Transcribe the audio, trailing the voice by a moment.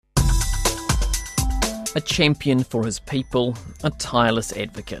A champion for his people, a tireless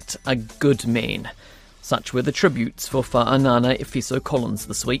advocate, a good man. Such were the tributes for Green Efeso Collins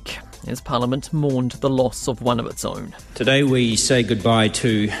this week, as Parliament mourned the loss of one of its own. Today we say goodbye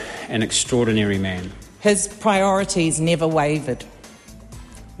to an extraordinary man. His priorities never wavered.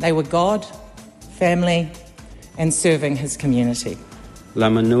 They were God, family, and serving his community. La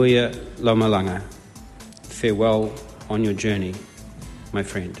manuia lo malanga. Farewell on your journey, my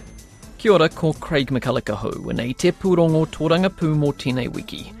friend. Kia ora, ko Craig McCulloch ahau, and e te pūrongo tōrangapū mō tēnei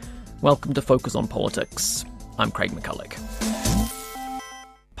wiki. Welcome to Focus on Politics. I'm Craig McCulloch.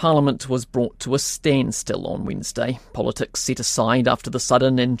 Parliament was brought to a standstill on Wednesday, politics set aside after the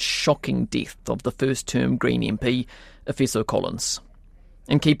sudden and shocking death of the first-term Green MP Efeso Collins.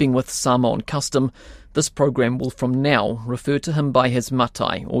 In keeping with Samoan custom, this programme will from now refer to him by his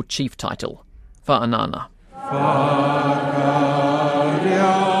matai or chief title, Whaanana.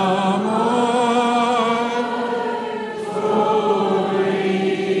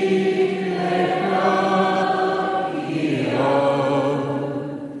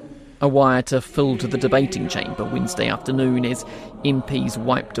 A waiata filled the debating chamber Wednesday afternoon as MPs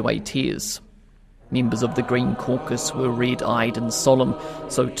wiped away tears. Members of the Green caucus were red-eyed and solemn,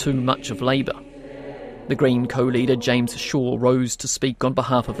 so too much of Labour. The Green co-leader James Shaw rose to speak on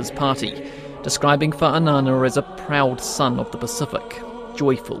behalf of his party, describing Whaanana as a proud son of the Pacific,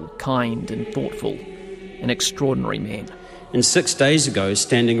 joyful, kind and thoughtful, an extraordinary man. And 6 days ago,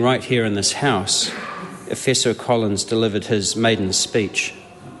 standing right here in this house, Efeso Collins delivered his maiden speech.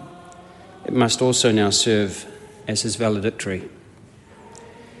 It must also now serve as his valedictory.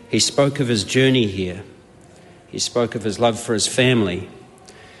 He spoke of his journey here. He spoke of his love for his family.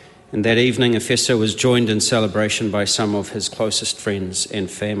 And that evening, Efeso was joined in celebration by some of his closest friends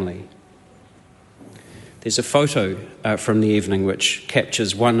and family. There's a photo from the evening which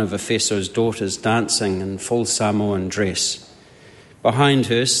captures one of Efeso's daughters dancing in full Samoan dress. Behind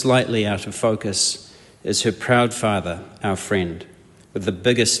her, slightly out of focus, is her proud father, our friend, with the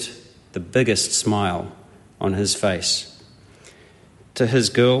biggest smile on his face. To his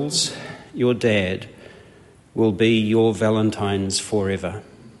girls, your dad will be your Valentines forever.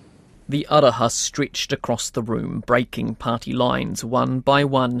 The araha stretched across the room, breaking party lines. One by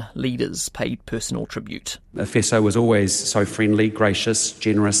one, leaders paid personal tribute. Efeso was always so friendly, gracious,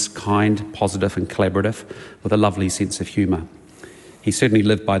 generous, kind, positive and collaborative, with a lovely sense of humour. He certainly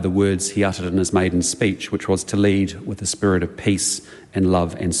lived by the words he uttered in his maiden speech, which was to lead with a spirit of peace and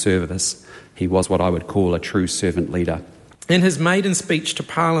love and service. He was what I would call a true servant leader. In his maiden speech to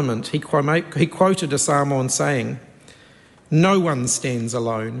Parliament, he quoted a Samoan saying, "No one stands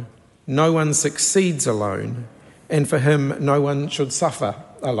alone, no one succeeds alone, and for him no one should suffer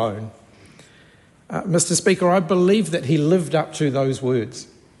alone." Mr. Speaker, I believe that he lived up to those words.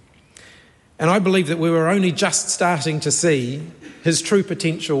 And I believe that we were only just starting to see his true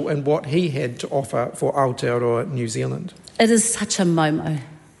potential and what he had to offer for Aotearoa New Zealand. It is such a momo.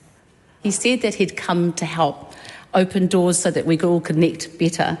 He said that he'd come to help open doors so that we could all connect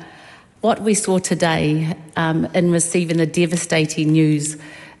better. What we saw today in receiving the devastating news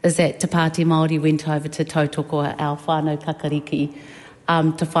is that Te Pāti Māori went over to Tautoko, our whānau kakariki,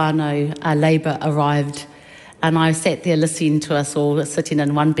 Te whānau Labour arrived, and I sat there listening to us all sitting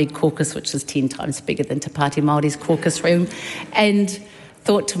in one big caucus, which is 10 times bigger than Te Pāti Māori's caucus room, and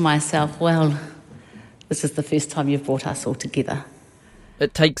thought to myself, well, this is the first time you've brought us all together.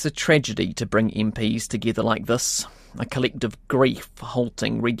 It takes a tragedy to bring MPs together like this, a collective grief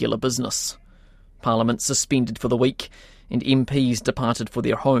halting regular business. Parliament suspended for the week, and MPs departed for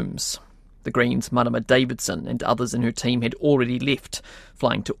their homes. The Greens' Marama Davidson and others in her team had already left,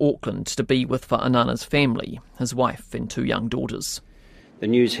 flying to Auckland to be with Whaanana's family, his wife and 2 young daughters. The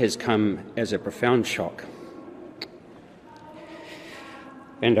news has come as a profound shock.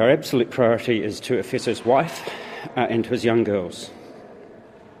 And our absolute priority is to Efeso's wife and to his young girls.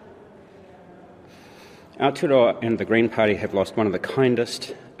 Aotearoa and the Green Party have lost one of the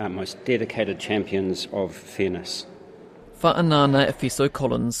kindest, most dedicated champions of fairness. Green Efeso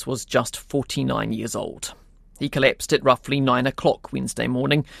Collins was just 49 years old. He collapsed at roughly 9 o'clock Wednesday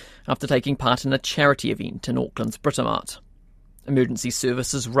morning after taking part in a charity event in Auckland's Britomart. Emergency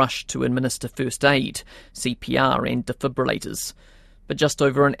services rushed to administer first aid, CPR and defibrillators, but just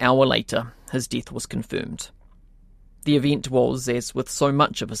over an hour later, his death was confirmed. The event was, as with so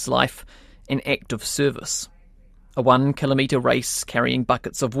much of his life, an act of service. A 1-kilometre race carrying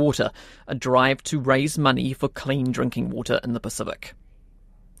buckets of water, a drive to raise money for clean drinking water in the Pacific.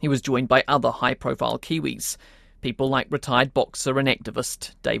 He was joined by other high-profile Kiwis, people like retired boxer and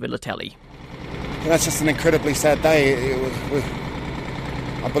activist David Latali. That's just an incredibly sad day.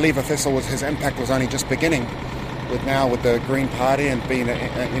 I believe Efeso his impact was only just beginning. With the Green Party and being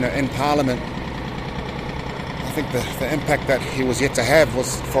in Parliament, I think the impact that he was yet to have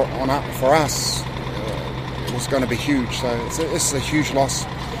was for us. It was going to be huge. So it's a huge loss,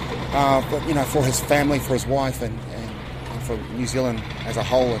 but for his family, for his wife, and for New Zealand as a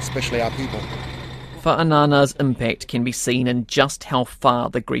whole, especially our people. For Anana's impact can be seen in just how far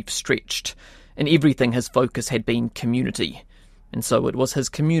the grief stretched. In everything, his focus had been community. And so it was his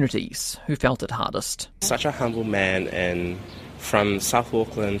communities who felt it hardest. Such a humble man, and from South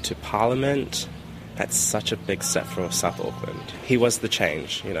Auckland to Parliament, that's such a big step for South Auckland. He was the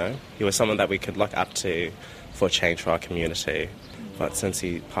change, He was someone that we could look up to for change for our community. But since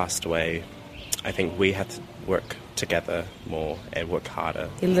he passed away, I think we had to work together more and work harder.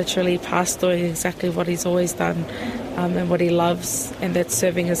 He literally passed away exactly what he's always done, and what he loves, and that's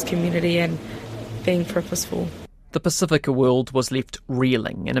serving his community and being purposeful. The Pacifica world was left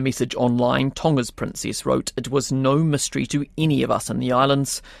reeling. In a message online, Tonga's princess wrote, "It was no mystery to any of us in the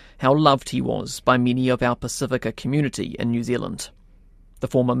islands how loved he was by many of our Pacifica community in New Zealand." The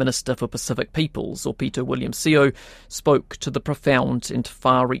former Minister for Pacific Peoples, or Peter Williams-Seo, spoke to the profound and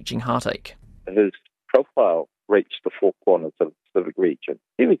far-reaching heartache. His profile reached the four corners of the Pacific region.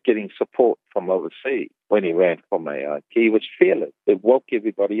 He was getting support from overseas when he ran for mayor. He was fearless. It woke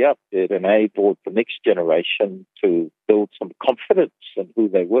everybody up. It enabled the next generation to build some confidence in who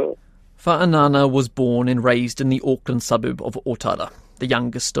they were. Fa'anana was born and raised in the Auckland suburb of Otara, the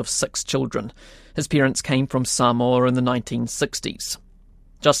youngest of 6 children. His parents came from Samoa in the 1960s.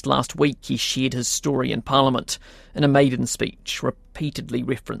 Just last week he shared his story in Parliament in a maiden speech repeatedly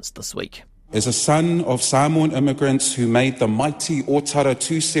referenced this week. As a son of Samoan immigrants who made the mighty Otara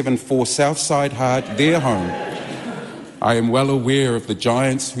 274 Southside Hard their home, I am well aware of the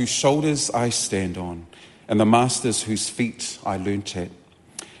giants whose shoulders I stand on and the masters whose feet I learnt at.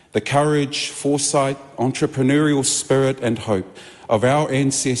 The courage, foresight, entrepreneurial spirit and hope of our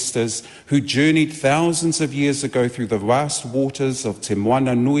ancestors who journeyed thousands of years ago through the vast waters of Te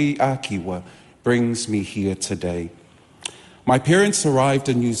Moana Nui Akiwa brings me here today. My parents arrived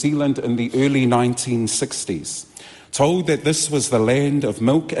in New Zealand in the early 1960s. Told that this was the land of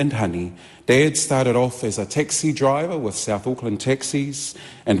milk and honey, Dad started off as a taxi driver with South Auckland Taxis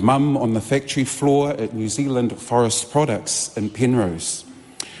and Mum on the factory floor at New Zealand Forest Products in Penrose.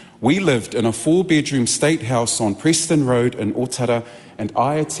 We lived in a 4-bedroom state house on Preston Road in Otara, and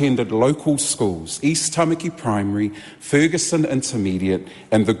I attended local schools, East Tamaki Primary, Ferguson Intermediate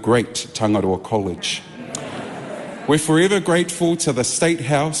and the great Tangaroa College. We're forever grateful to the State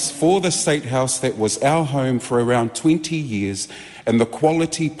House, for the State House that was our home for around 20 years, and the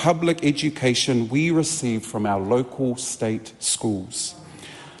quality public education we received from our local state schools.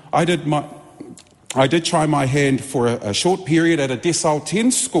 I did try my hand for a short period at a Decile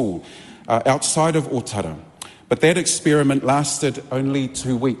 10 school outside of Otara, but that experiment lasted only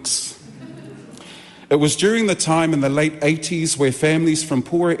 2 weeks. It was during the time in the late 80s where families from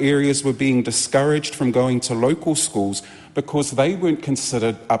poorer areas were being discouraged from going to local schools because they weren't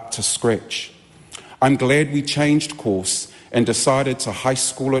considered up to scratch. I'm glad we changed course and decided to high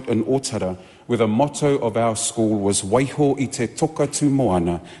school it in Otara, where the motto of our school was Waiho I te toka tu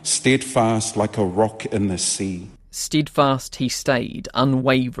moana, steadfast like a rock in the sea. Steadfast he stayed,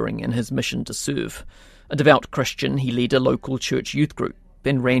 unwavering in his mission to serve. A devout Christian, he led a local church youth group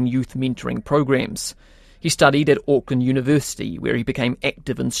and ran youth mentoring programs. He studied at Auckland University, where he became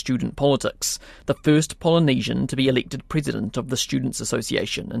active in student politics, the first Polynesian to be elected president of the Students'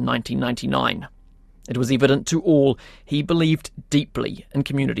 Association in 1999. It was evident to all he believed deeply in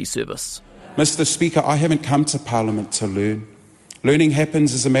community service. Mr. Speaker, I haven't come to Parliament to learn. Learning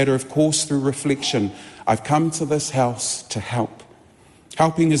happens as a matter of course through reflection. I've come to this House to help.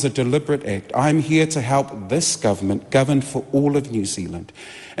 Helping is a deliberate act. I'm here to help this government govern for all of New Zealand.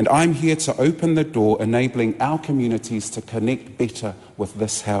 And I'm here to open the door, enabling our communities to connect better with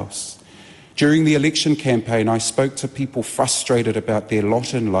this House. During the election campaign, I spoke to people frustrated about their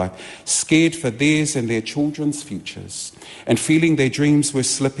lot in life, scared for theirs and their children's futures, and feeling their dreams were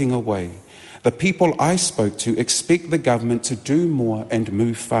slipping away. The people I spoke to expect the government to do more and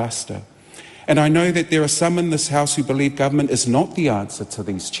move faster. And I know that there are some in this House who believe government is not the answer to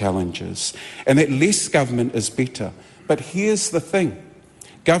these challenges and that less government is better. But here's the thing.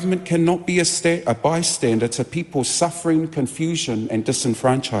 Government cannot be a bystander to people's suffering, confusion and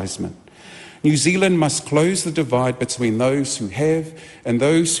disenfranchisement. New Zealand must close the divide between those who have and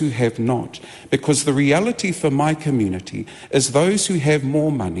those who have not, because the reality for my community is those who have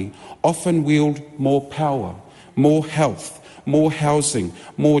more money often wield more power, more health, more housing,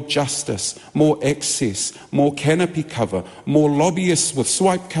 more justice, more access, more canopy cover, more lobbyists with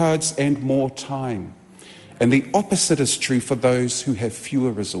swipe cards and more time. And the opposite is true for those who have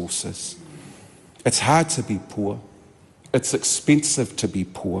fewer resources. It's hard to be poor. It's expensive to be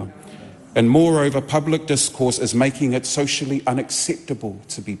poor. And moreover, public discourse is making it socially unacceptable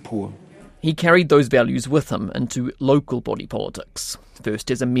to be poor. He carried those values with him into local body politics,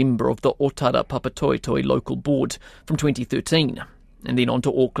 first as a member of the Otara Papatoetoe local board from 2013, and then on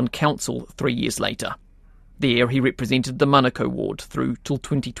to Auckland Council 3 years later. There he represented the Manukau ward through till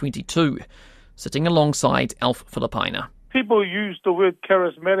 2022, sitting alongside Alf Filipina. People use the word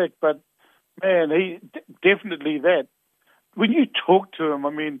charismatic, but man, he definitely that. When you talk to him,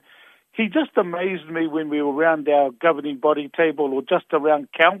 I mean, he just amazed me when we were around our governing body table or just around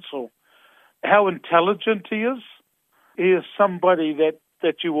council. How intelligent he is. He is somebody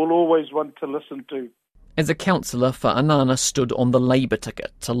that you will always want to listen to. As a councillor, Fa'anana stood on the Labour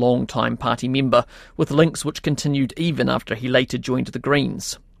ticket, a long-time party member, with links which continued even after he later joined the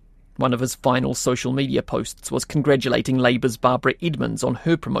Greens. One of his final social media posts was congratulating Labour's Barbara Edmonds on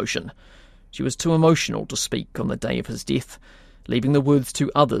her promotion. She was too emotional to speak on the day of his death, leaving the words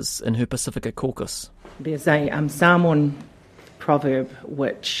to others in her Pacifica caucus. There's a Samoan proverb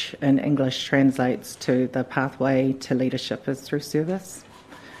which in English translates to the pathway to leadership is through service.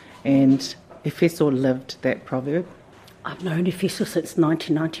 And Efeso lived that proverb. I've known Efeso since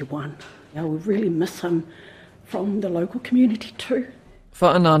 1991. I will really miss him from the local community too.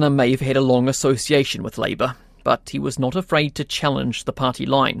 Fa'anana may have had a long association with Labour, but he was not afraid to challenge the party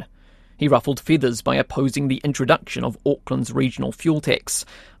line. He ruffled feathers by opposing the introduction of Auckland's regional fuel tax,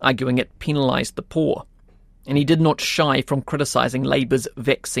 arguing it penalised the poor. And he did not shy from criticising Labour's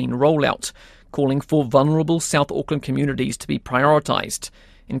vaccine rollout, calling for vulnerable South Auckland communities to be prioritised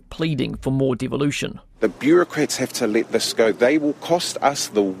and pleading for more devolution. The bureaucrats have to let this go. They will cost us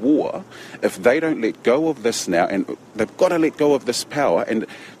the war if they don't let go of this now, and they've got to let go of this power and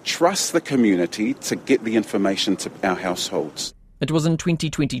trust the community to get the information to our households. It was in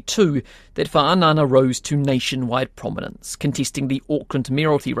 2022 that Fa'anana rose to nationwide prominence, contesting the Auckland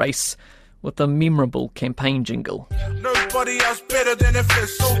mayoralty race with a memorable campaign jingle. Nobody else better than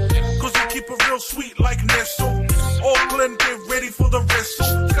Efeso, cause we keep it real sweet like Nestle. Auckland, get ready for the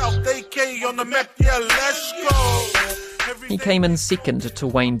wrestle. South AK on the map, yeah, let's go. He came in second to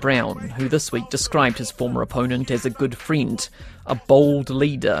Wayne Brown, who this week described his former opponent as a good friend, a bold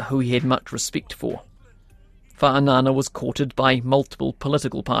leader who he had much respect for. Fa'anana was courted by multiple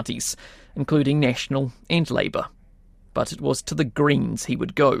political parties, including National and Labour. But it was to the Greens he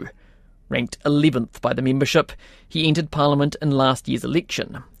would go. Ranked 11th by the membership, he entered Parliament in last year's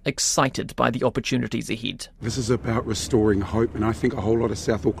election, excited by the opportunities ahead. This is about restoring hope, and I think a whole lot of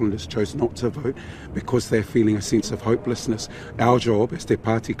South Aucklanders chose not to vote because they're feeling a sense of hopelessness. Our job as Te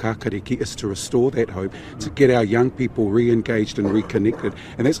Pāti Kākariki is to restore that hope, to get our young people re-engaged and reconnected,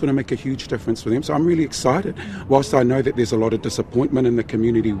 and that's going to make a huge difference for them. So I'm really excited. Whilst I know that there's a lot of disappointment in the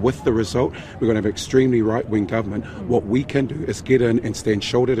community with the result, we're going to have an extremely right-wing government. What we can do is get in and stand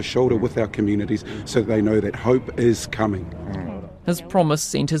shoulder to shoulder with our communities so they know that hope is coming. His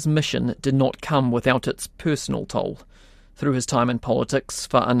promise and his mission did not come without its personal toll. Through his time in politics,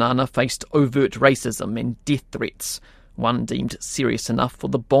 Fa'anana faced overt racism and death threats, one deemed serious enough for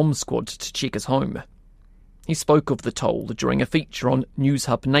the bomb squad to check his home. He spoke of the toll during a feature on News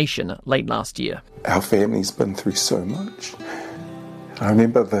Hub Nation late last year. Our family's been through so much. I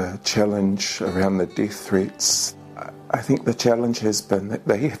remember the challenge around the death threats. I think the challenge has been that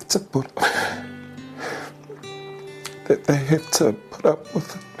they have to put up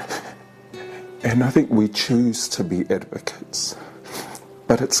with it. And I think we choose to be advocates,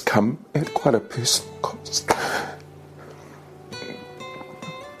 but it's come at quite a personal cost.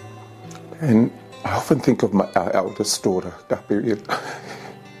 And I often think of our eldest daughter, Gabrielle,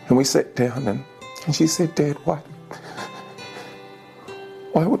 and we sat down and she said, "Dad, why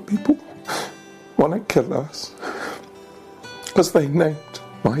would people want to kill us? Because they named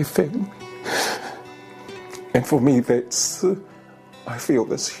my family." And for me, that's, I feel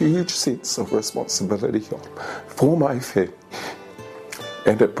this huge sense of responsibility for my family.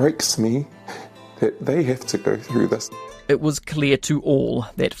 And it breaks me that they have to go through this. It was clear to all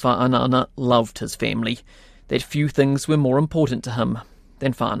that Fa'anana loved his family, that few things were more important to him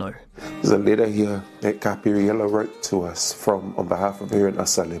than whānau. There's a letter here that Gabriella wrote to us on behalf of her and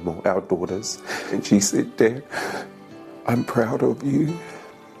Asalemo, our daughters. And she said, "Dad, I'm proud of you.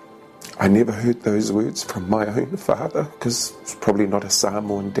 I never heard those words from my own father, because it's probably not a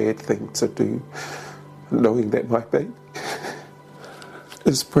Samoan dad thing to do, knowing that my baby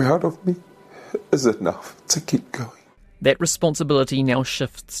is proud of me is enough to keep going." That responsibility now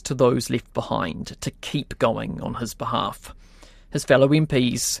shifts to those left behind to keep going on his behalf, his fellow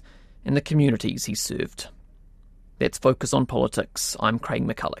MPs and the communities he served. That's Focus on Politics. I'm Craig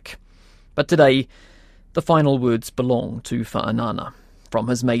McCulloch. But today, the final words belong to Fa'anana. From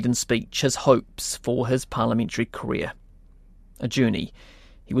his maiden speech, his hopes for his parliamentary career. A journey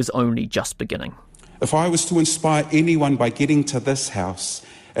he was only just beginning. If I was to inspire anyone by getting to this house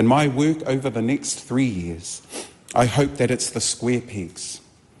and my work over the next 3 years, I hope that it's the square pegs,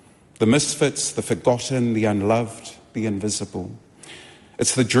 the misfits, the forgotten, the unloved, the invisible.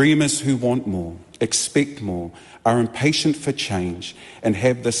 It's the dreamers who want more, expect more, are impatient for change, and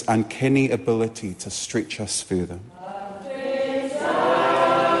have this uncanny ability to stretch us further.